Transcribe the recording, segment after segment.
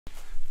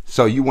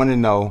So you want to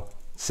know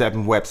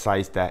 7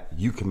 websites that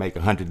you can make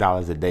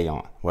 $100 a day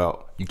on.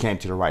 Well, you came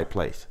to the right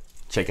place.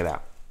 Check it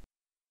out.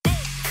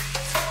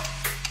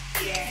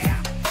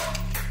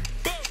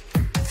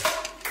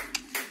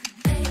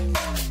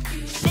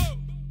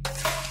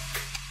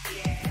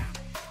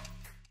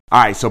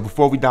 Alright, so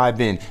before we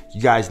dive in,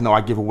 you guys know I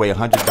give away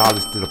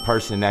 $100 to the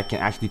person that can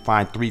actually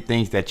find 3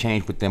 things that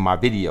change within my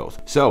videos.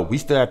 So we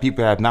still have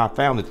people that have not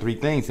found the 3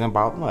 things in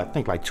about, well, I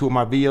think like 2 of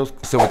my videos.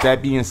 So with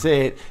that being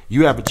said,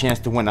 you have a chance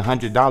to win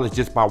 $100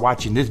 just by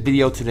watching this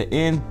video to the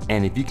end.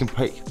 And if you can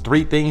pick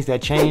 3 things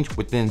that change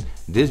within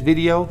this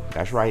video,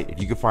 that's right,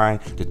 if you can find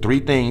the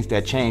 3 things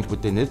that change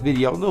within this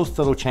video, little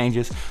subtle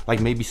changes, like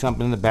maybe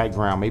something in the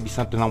background, maybe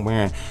something I'm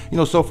wearing, you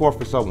know, so forth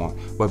and so on.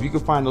 But if you can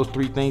find those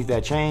 3 things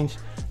that change,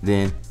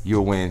 then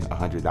you'll win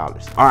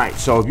 $100. All right,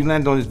 so if you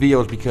landed on this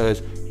video, it's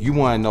because you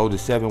want to know the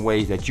 7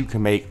 ways that you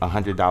can make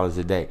 $100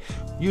 a day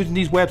using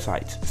these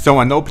websites.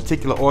 So in no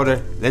particular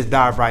order, let's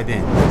dive right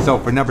in. So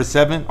for number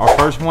 7, our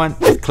first one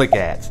is Click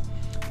Ads.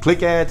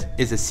 Click Ads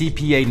is a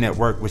CPA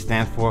network, which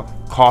stands for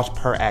cost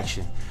per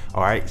action.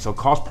 All right, so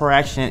cost per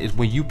action is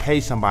when you pay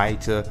somebody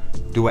to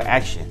do an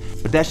action,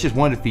 but that's just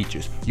one of the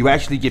features. You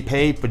actually get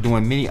paid for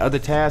doing many other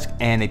tasks,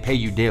 and they pay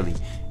you daily.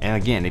 And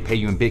again, they pay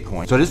you in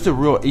Bitcoin. So this is a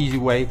real easy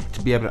way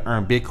to be able to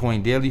earn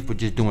Bitcoin daily for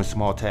just doing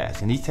small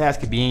tasks. And these tasks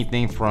could be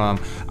anything from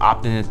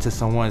opting into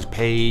someone's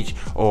page,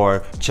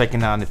 or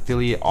checking out an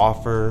affiliate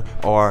offer,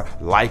 or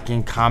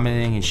liking,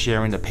 commenting, and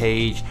sharing the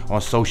page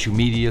on social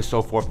media,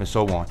 so forth and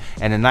so on.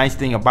 And the nice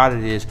thing about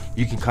it is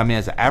you can come in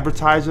as an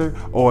advertiser,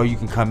 or you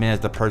can come in as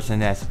the person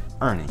that's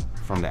earning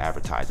from the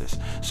advertisers.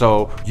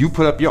 So you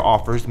put up your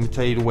offers. Let me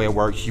tell you the way it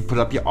works. You put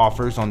up your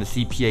offers on the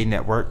CPA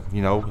network.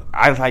 You know,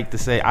 I like to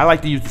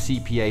use the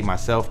CPA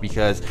myself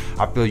because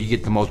I feel you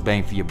get the most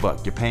bang for your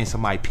buck. You're paying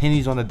somebody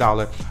pennies on the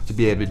dollar to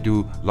be able to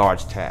do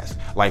large tasks.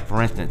 Like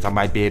for instance, I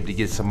might be able to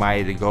get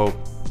somebody to go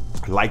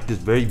like this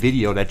very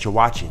video that you're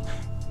watching,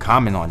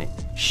 comment on it,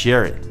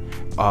 share it,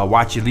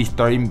 watch at least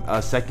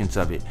 30 seconds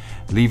of it,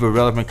 leave a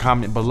relevant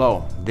comment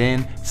below,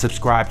 then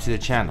subscribe to the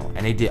channel.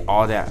 And they did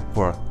all that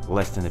for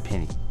less than a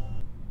penny.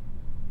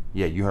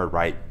 Yeah, you heard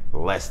right,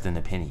 less than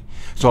a penny.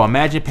 So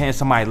imagine paying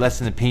somebody less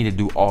than a penny to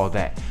do all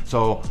that.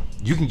 So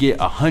you can get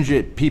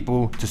 100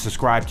 people to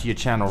subscribe to your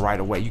channel right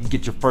away. You can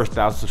get your first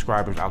 1,000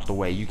 subscribers out the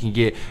way. You can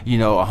get, you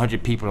know,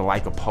 100 people to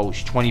like a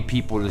post, 20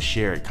 people to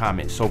share it,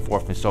 comment, so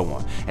forth and so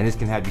on. And this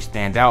can have you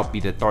stand out,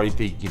 be the authority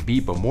figure you can be,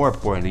 but more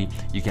importantly,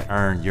 you can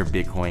earn your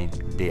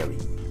Bitcoin daily.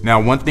 Now,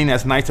 one thing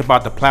that's nice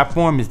about the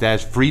platform is that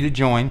it's free to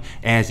join,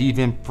 and it's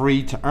even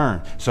free to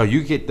earn. So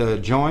you get to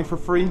join for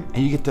free and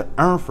you get to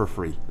earn for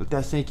free. Let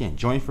that sink in.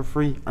 Join for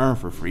free, earn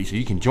for free. So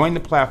you can join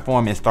the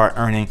platform and start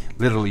earning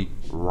literally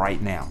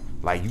right now.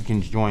 Like, you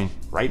can join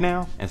right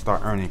now and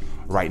start earning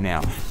right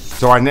now.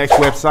 So our next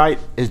website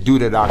is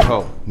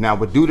duda.co. Now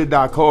what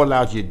duda.co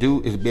allows you to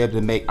do is be able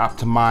to make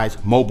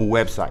optimized mobile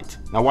websites.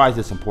 Now why is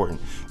this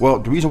important? Well,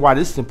 the reason why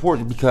this is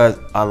important is because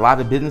a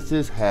lot of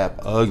businesses have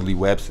ugly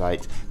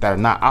websites that are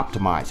not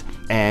optimized.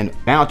 And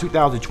now in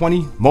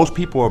 2020, most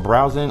people are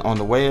browsing on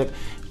the web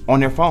on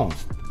their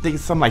phones. I think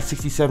it's something like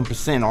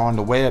 67% on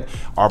the web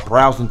are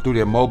browsing through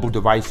their mobile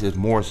devices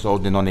more so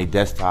than on their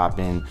desktop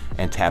and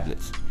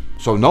tablets.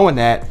 So knowing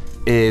that,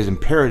 is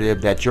imperative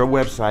that your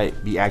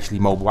website be actually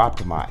mobile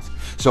optimized.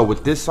 So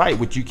with this site,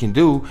 what you can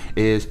do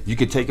is you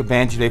can take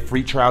advantage of their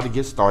free trial to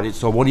get started,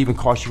 so it won't even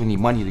cost you any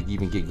money to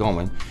even get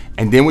going.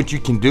 And then what you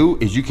can do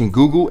is you can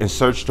Google and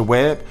search the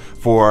web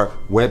for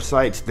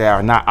websites that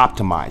are not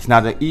optimized. Now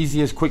the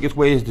easiest, quickest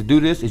way is to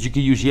do this is you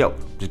can use Yelp.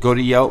 Just go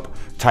to Yelp,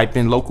 type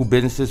in local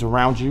businesses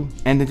around you,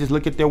 and then just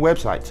look at their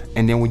websites.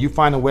 And then when you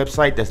find a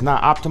website that's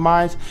not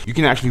optimized, you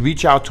can actually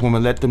reach out to them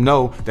and let them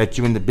know that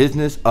you're in the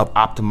business of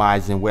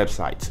optimizing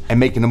websites and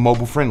making them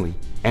mobile friendly.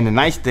 And the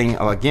nice thing,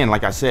 again,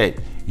 like I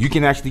said, you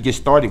can actually get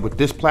started with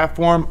this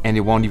platform and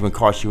it won't even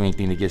cost you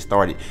anything to get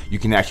started. You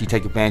can actually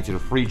take advantage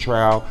of the free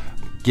trial,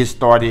 get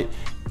started,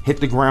 hit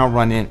the ground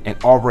running,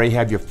 and already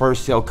have your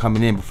first sale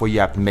coming in before you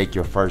have to make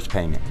your first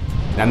payment.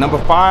 Now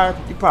number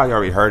 5, you probably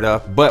already heard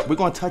of, but we're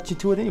gonna touch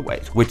into it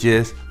anyways, which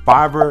is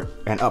Fiverr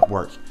and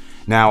Upwork.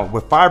 Now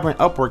what Fiverr and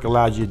Upwork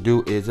allows you to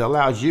do is it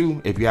allows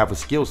you, if you have a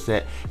skill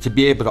set, to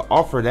be able to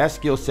offer that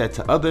skill set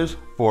to others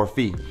for a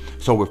fee.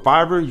 So with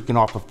Fiverr, you can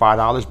offer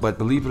 $5, but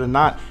believe it or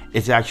not,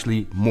 it's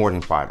actually more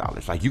than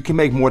 $5. Like, you can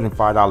make more than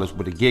 $5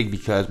 with a gig,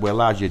 because what it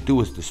allows you to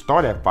do is to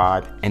start at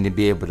 $5 and then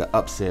be able to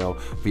upsell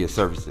for your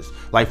services.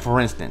 Like for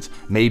instance,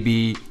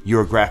 maybe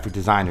you're a graphic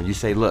designer. You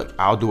say, look,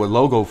 I'll do a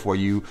logo for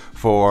you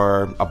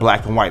for a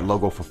black and white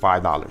logo for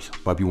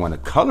 $5. But if you want a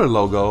color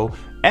logo,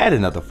 add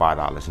another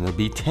 $5 and it'll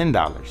be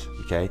 $10.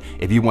 Okay,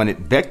 if you want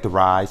it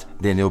vectorized,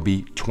 then it'll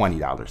be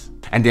 $20.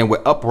 And then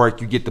with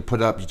Upwork, you get to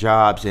put up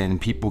jobs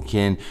and people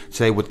can can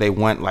say what they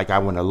want, like I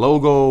want a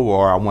logo,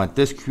 or I want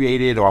this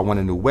created, or I want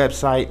a new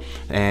website,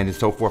 and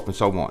so forth and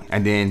so on.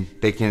 And then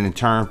they can in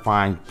turn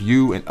find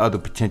you and other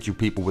potential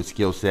people with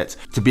skill sets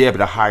to be able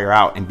to hire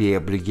out and be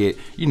able to get,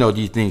 you know,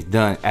 these things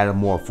done at a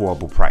more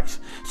affordable price.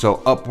 So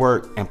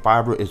Upwork and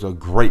Fiverr is a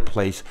great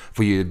place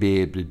for you to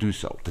be able to do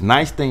so. The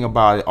nice thing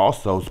about it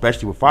also,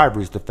 especially with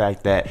Fiverr, is the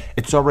fact that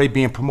it's already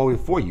being promoted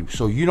for you.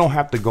 So you don't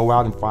have to go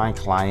out and find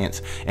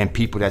clients and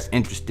people that's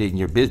interested in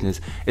your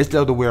business. It's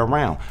the other way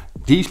around.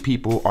 These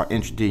people are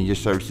interested in your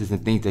services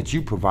and things that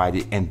you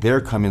provided, and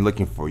they're coming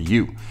looking for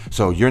you.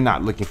 So you're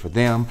not looking for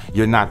them.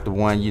 You're not the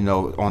one, you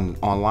know,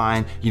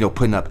 online, you know,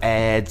 putting up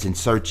ads and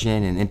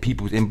searching and in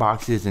people's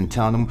inboxes and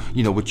telling them,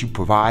 you know, what you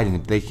provide and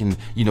if they can,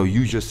 you know,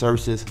 use your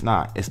services.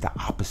 Nah, it's the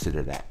opposite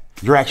of that.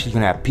 You're actually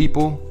gonna have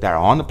people that are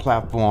on the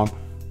platform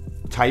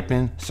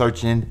typing,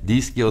 searching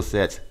these skill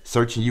sets,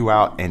 searching you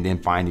out, and then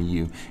finding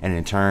you, and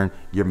in turn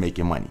you're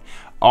making money.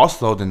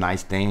 Also, the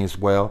nice thing as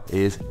well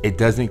is it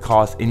doesn't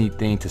cost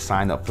anything to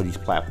sign up for these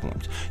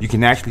platforms. You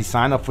can actually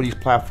sign up for these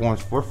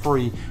platforms for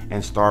free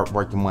and start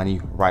working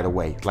money right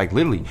away. Like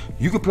literally,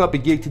 you can put up a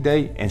gig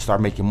today and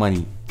start making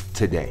money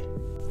today.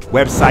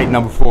 Website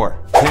number 4,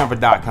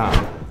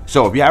 Canva.com.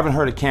 So if you haven't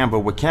heard of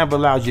Canva, what Canva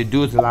allows you to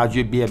do is allows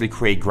you to be able to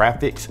create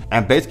graphics,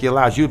 and basically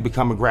allows you to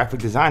become a graphic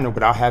designer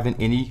without having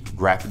any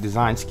graphic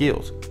design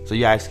skills. So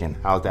you're asking,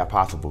 how is that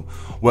possible?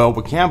 Well,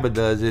 what Canva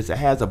does is it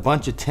has a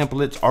bunch of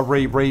templates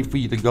already ready for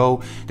you to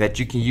go that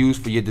you can use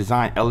for your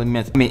design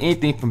elements. I mean,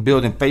 anything from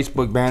building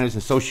Facebook banners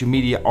and social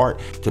media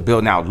art to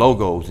building out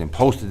logos and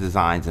poster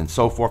designs and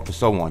so forth and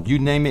so on. You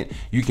name it,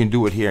 you can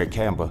do it here at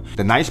Canva.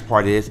 The nice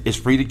part is it's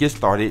free to get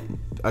started.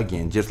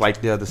 Again, just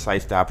like the other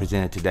sites that I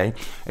presented today,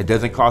 it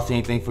doesn't cost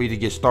anything for you to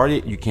get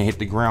started. You can hit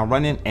the ground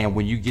running, and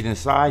when you get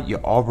inside,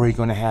 you're already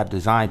going to have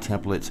design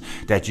templates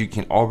that you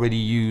can already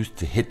use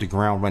to hit the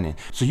ground running.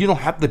 So you don't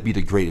have to be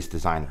the greatest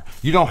designer.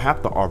 You don't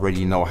have to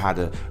already know how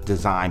to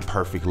design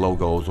perfect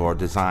logos or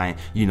design,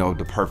 you know,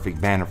 the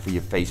perfect banner for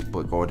your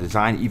Facebook, or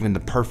design even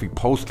the perfect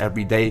post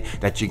every day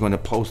that you're going to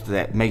post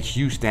that makes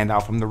you stand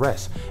out from the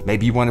rest.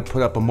 Maybe you want to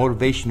put up a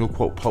motivational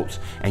quote post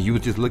and you were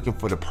just looking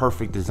for the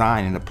perfect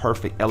design and the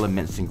perfect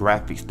elements and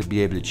graphics to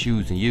be able to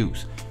choose and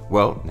use.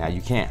 Well, now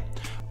you can.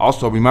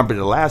 Also, remember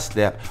the last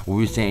step where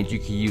we were saying you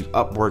can use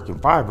Upwork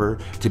and Fiverr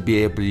to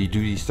be able to do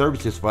these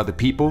services for other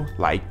people,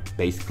 like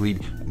basically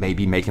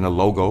maybe making a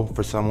logo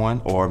for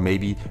someone or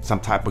maybe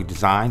some type of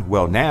design.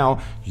 Well, now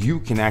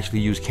you can actually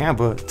use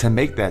Canva to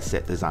make that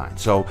set design.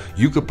 So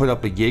you could put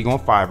up a gig on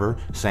Fiverr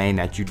saying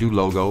that you do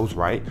logos,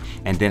 right?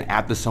 And then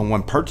after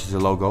someone purchases a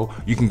logo,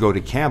 you can go to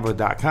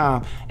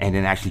Canva.com and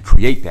then actually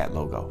create that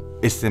logo.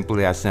 It's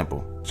simply that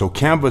simple. So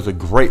Canva is a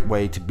great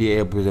way to be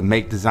able to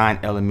make design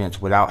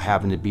elements without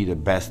having to be the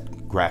best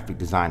graphic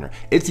designer.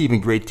 It's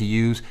even great to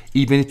use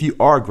even if you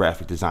are a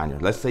graphic designer.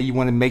 Let's say you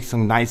want to make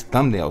some nice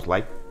thumbnails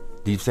like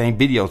these same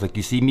videos like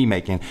you see me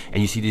making,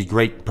 and you see these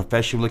great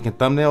professional looking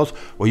thumbnails.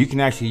 Well, you can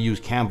actually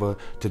use Canva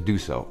to do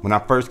so. When I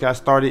first got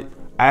started,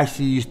 I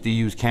actually used to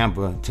use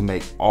Canva to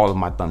make all of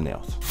my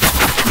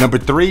thumbnails. Number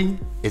 3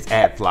 is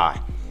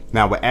AdFly.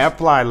 Now what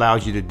AdFly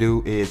allows you to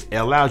do is it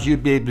allows you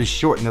to be able to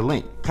shorten the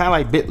link, kind of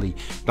like Bitly.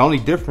 The only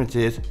difference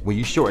is when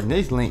you shorten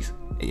these links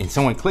and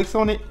someone clicks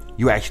on it,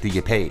 you actually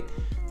get paid.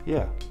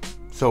 Yeah.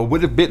 So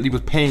what if Bitly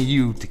was paying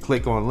you to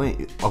click on a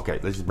link? Okay,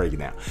 let's just break it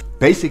down.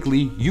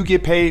 Basically, you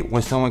get paid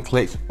when someone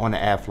clicks on the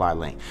AdFly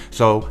link.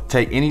 So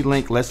take any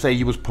link, let's say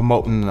you was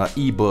promoting an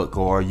ebook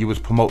or you was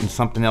promoting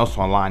something else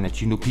online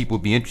that you knew people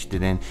would be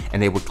interested in,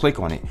 and they would click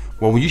on it.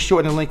 Well, when you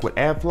shorten the link with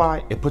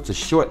AdFly, it puts a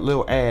short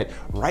little ad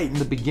right in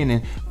the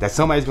beginning that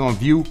somebody's gonna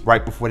view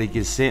right before they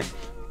get sent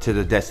to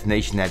the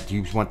destination that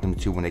you want them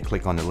to when they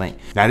click on the link.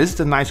 Now, this is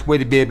a nice way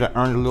to be able to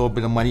earn a little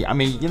bit of money. I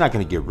mean, you're not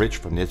gonna get rich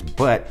from this,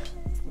 but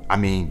I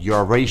mean, you're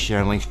already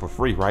sharing links for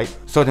free, right?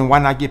 So then why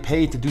not get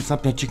paid to do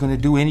something that you're gonna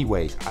do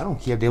anyways? I don't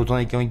care if they was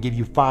only gonna give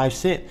you 5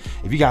 cents.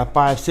 If you got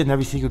 5 cents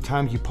every single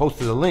time you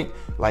posted a link,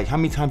 like how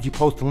many times you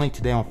post a link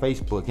today on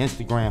Facebook,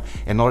 Instagram,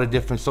 and all the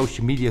different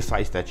social media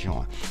sites that you're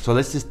on. So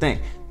let's just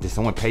think, did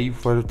someone pay you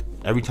for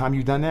every time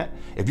you've done that?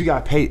 If you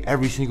got paid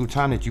every single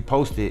time that you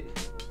posted,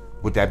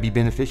 would that be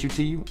beneficial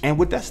to you? And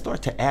would that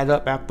start to add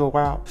up after a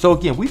while? So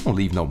again, we don't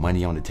leave no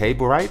money on the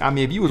table, right? I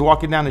mean, if you was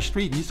walking down the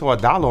street and you saw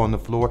 $1 on the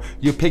floor,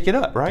 you'd pick it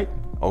up, right?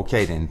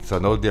 Okay then, so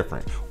no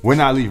different. We're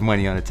not leaving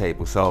money on the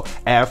table. So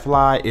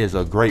AdFly is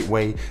a great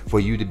way for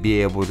you to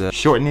be able to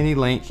shorten any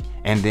link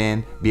and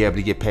then be able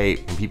to get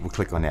paid when people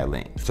click on that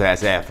link. So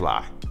that's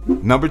AdFly.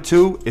 Number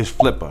 2 is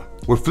Flipper.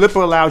 What Flipper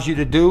allows you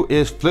to do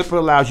is Flipper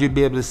allows you to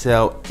be able to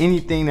sell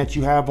anything that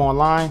you have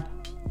online.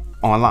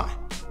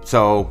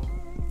 So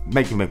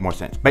make it make more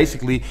sense.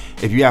 Basically,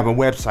 if you have a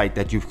website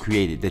that you've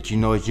created that you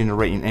know is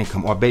generating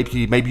income, or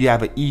maybe you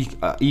have an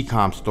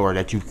e-com store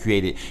that you've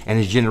created and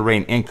is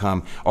generating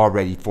income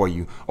already for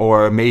you,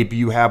 or maybe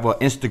you have an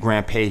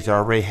Instagram page that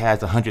already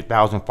has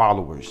 100,000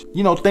 followers,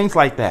 you know, things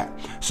like that.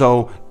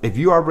 So if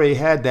you already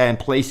had that in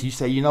place, you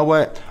say, you know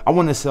what, I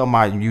want to sell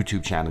my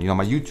YouTube channel. You know,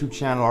 my YouTube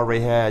channel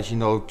already has, you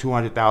know,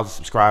 200,000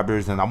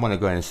 subscribers, and I want to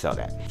go ahead and sell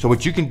that. So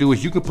what you can do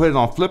is you can put it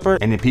on Flipper,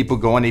 and then people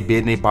go and they bid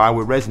and they buy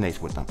what resonates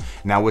with them.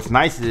 Now what's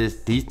nice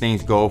is these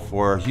things go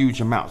for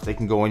huge amounts. They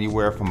can go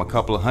anywhere from a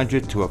couple of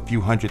hundred to a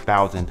few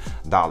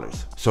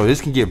 $100,000. So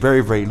this can get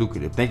very, very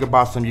lucrative. Think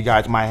about some of you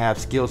guys might have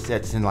skill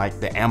sets in like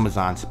the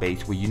Amazon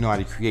space where you know how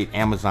to create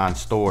Amazon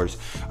stores.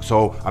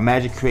 So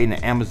imagine creating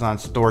an Amazon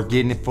store,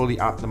 getting it fully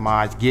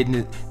optimized, getting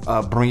it,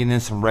 bringing in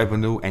some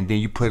revenue, and then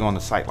you put it on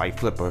a site like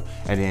Flipper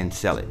and then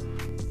sell it.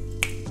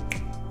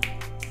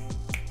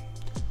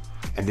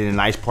 And then the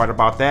nice part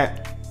about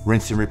that,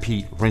 rinse and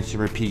repeat, rinse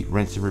and repeat,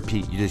 rinse and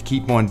repeat. You just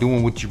keep on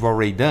doing what you've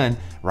already done,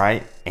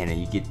 right? And then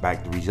you get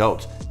back the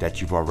results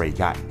that you've already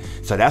gotten.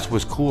 So that's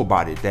what's cool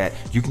about it, that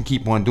you can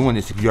keep on doing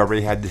this if you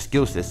already have the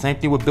skill set. Same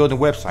thing with building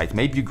websites.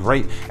 Maybe you're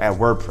great at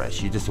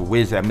WordPress. You're just a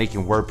whiz at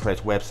making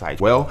WordPress websites.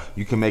 Well,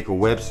 you can make a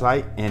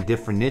website in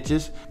different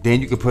niches.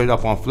 Then you can put it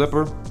up on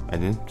Flipper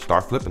and then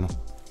start flipping them.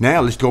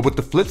 Now let's go with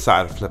the flip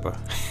side of Flipper.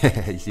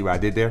 You see what I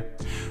did there?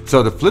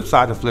 So the flip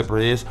side of Flipper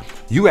is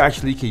you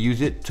actually can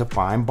use it to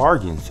find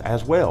bargains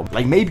as well.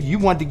 Like maybe you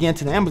want to get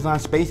into the Amazon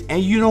space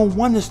and you don't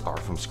want to start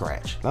from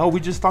scratch. No, we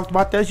just talked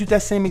about that. Let's use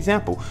that same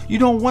example. You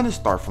don't want to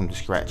start from the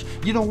scratch.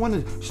 You don't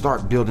want to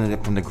start building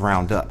it from the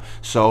ground up.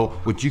 So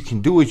what you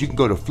can do is you can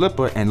go to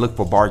Flipper and look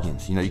for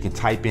bargains. You know, you can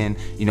type in,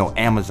 you know,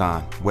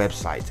 Amazon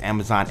websites,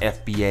 Amazon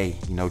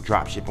FBA, you know,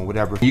 drop shipping,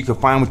 whatever. You can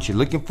find what you're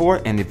looking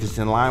for, and if it's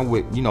in line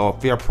with, you know, a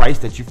fair price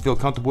that you feel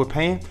comfortable with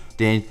paying,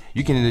 then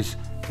you can just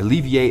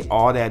alleviate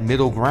all that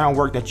middle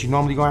groundwork that you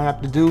normally gonna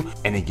have to do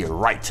and then get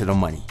right to the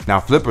money. Now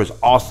Flipper is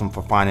awesome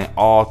for finding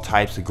all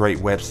types of great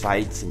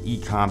websites and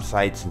e-com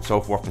sites and so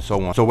forth and so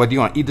on. So whether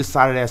you're on either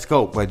side of that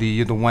scope, whether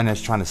you're the one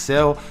that's trying to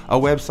sell a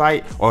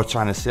website or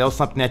trying to sell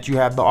something that you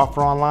have to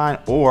offer online,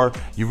 or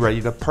you're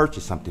ready to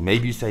purchase something.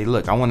 Maybe you say,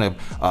 look, I want an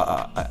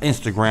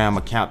Instagram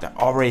account that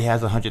already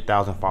has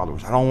 100,000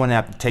 followers. I don't want to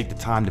have to take the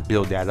time to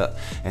build that up,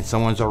 and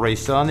someone's already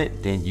selling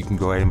it, then you can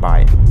go ahead and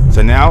buy it.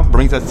 So now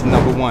brings us to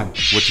number one,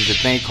 which is a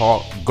thing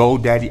called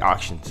GoDaddy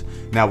Auctions.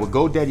 Now what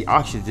GoDaddy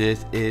Auctions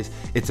is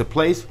it's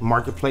a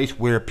marketplace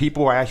where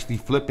people are actually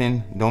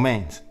flipping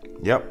domains.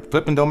 Yep,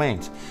 flipping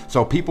domains.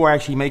 So people are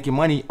actually making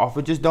money off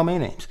of just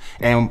domain names.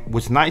 And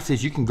what's nice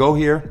is you can go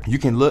here, you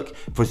can look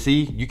for,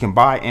 you can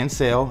buy and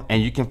sell,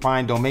 and you can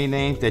find domain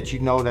names that you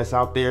know that's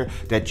out there,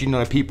 that you know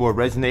that people will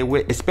resonate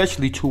with,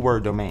 especially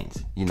two-word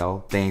domains, you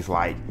know, things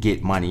like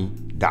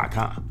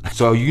getmoney.com.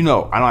 So you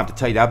know, I don't have to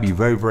tell you, that'd be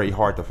very, very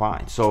hard to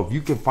find. So if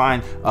you can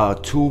find a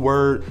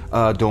two-word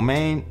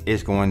domain,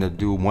 it's going to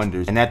do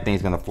wonders, and that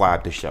thing's gonna fly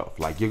up the shelf.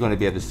 Like, you're gonna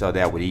be able to sell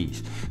that with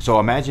ease.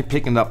 So imagine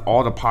picking up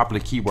all the popular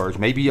keywords.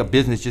 Maybe a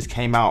business just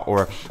came out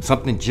or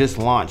something just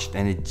launched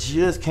and it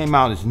just came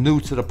out, it's new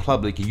to the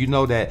public, and you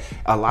know that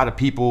a lot of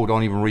people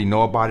don't even really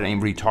know about it,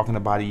 ain't really talking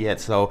about it yet.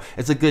 So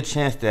it's a good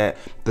chance that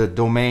the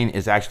domain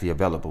is actually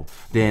available.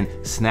 Then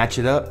snatch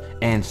it up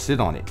and sit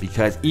on it,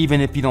 because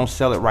even if you don't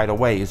sell it right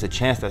away, it's a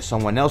chance that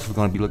someone else is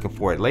going to be looking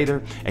for it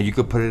later, and you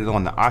could put it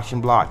on the auction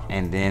block,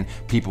 and then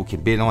people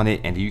can bid on it,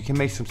 and you can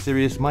make some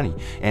serious money.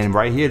 And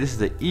right here, this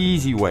is an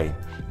easy way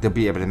to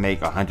be able to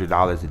make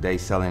 $100 a day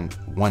selling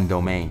one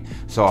domain.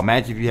 So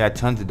imagine if you had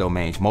tons of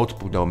domains,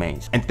 multiple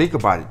domains, and think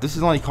about it. This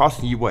is only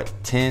costing you what,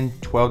 $10,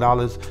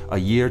 $12 a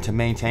year to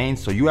maintain.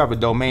 So you have a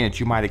domain that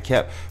you might have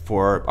kept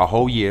for a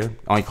whole year,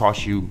 only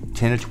cost you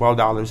 $10 or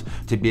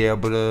 $12 to be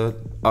able to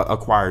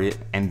acquire it,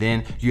 and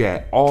then you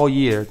had all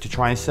year to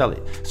try and sell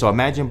it. So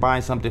imagine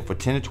buying something for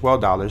 $10 or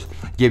 $12,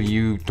 giving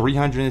you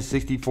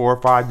 364 or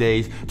 5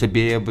 days to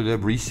be able to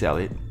resell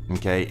it,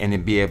 okay, and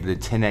then be able to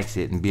 10x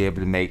it and be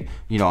able to make,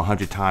 you know,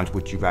 100 times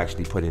what you've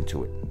actually put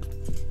into it.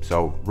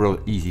 So real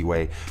easy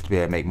way to be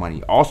able to make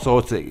money. Also,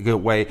 it's a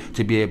good way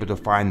to be able to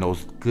find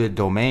those good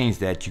domains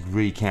that you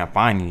really can't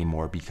find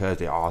anymore because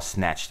they're all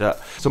snatched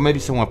up. So maybe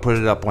someone put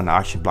it up on the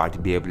auction block to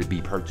be able to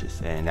be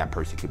purchased, and that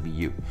person could be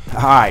you.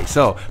 All right,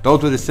 so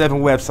those were the 7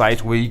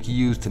 websites where you can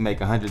use to make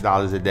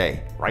 $100 a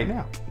day right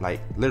now. Like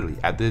literally,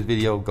 after this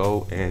video,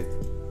 go and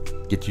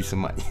get you some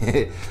money.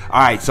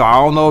 All right, so I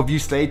don't know if you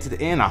stayed to the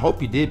end. I hope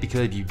you did,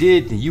 because if you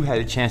did, then you had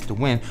a chance to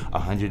win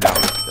 $100.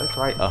 That's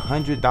right,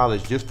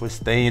 $100 just for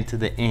staying to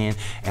the end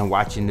and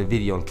watching the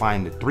video and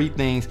finding the 3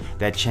 things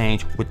that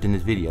change within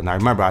this video. Now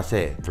remember, I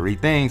said 3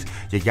 things.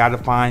 You got to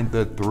find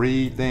the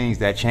 3 things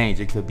that change.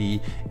 It could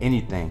be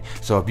anything.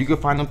 So if you could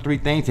find them 3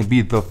 things and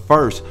be the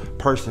first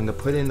person to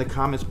put in the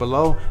comments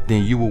below,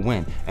 then you will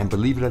win. And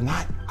believe it or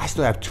not, I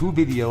still have 2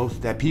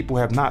 videos that people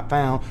have not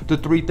found the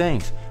 3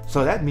 things.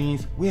 So that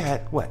means we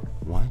had what?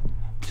 1,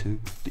 2,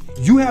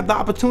 3. You have the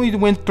opportunity to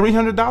win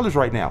 $300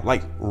 right now.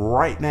 Like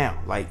right now.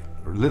 Like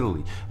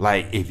literally.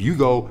 Like if you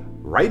go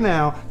right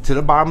now to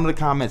the bottom of the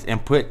comments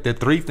and put the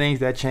 3 things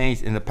that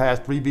changed in the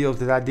past 3 videos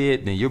that I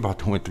did, then you're about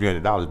to win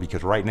 $300,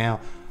 because right now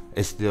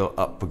it's still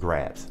up for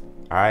grabs.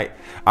 All right,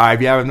 if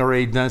you haven't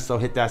already done so,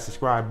 hit that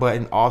subscribe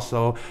button.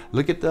 Also,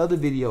 look at the other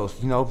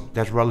videos, you know,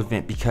 that's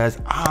relevant, because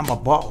I'm a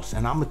boss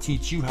and I'm gonna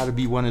teach you how to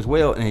be one as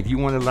well. And if you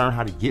want to learn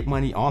how to get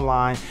money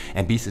online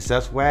and be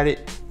successful at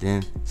it,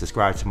 then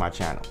subscribe to my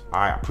channel. All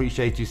right, I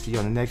appreciate you. See you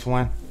on the next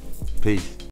one. Peace.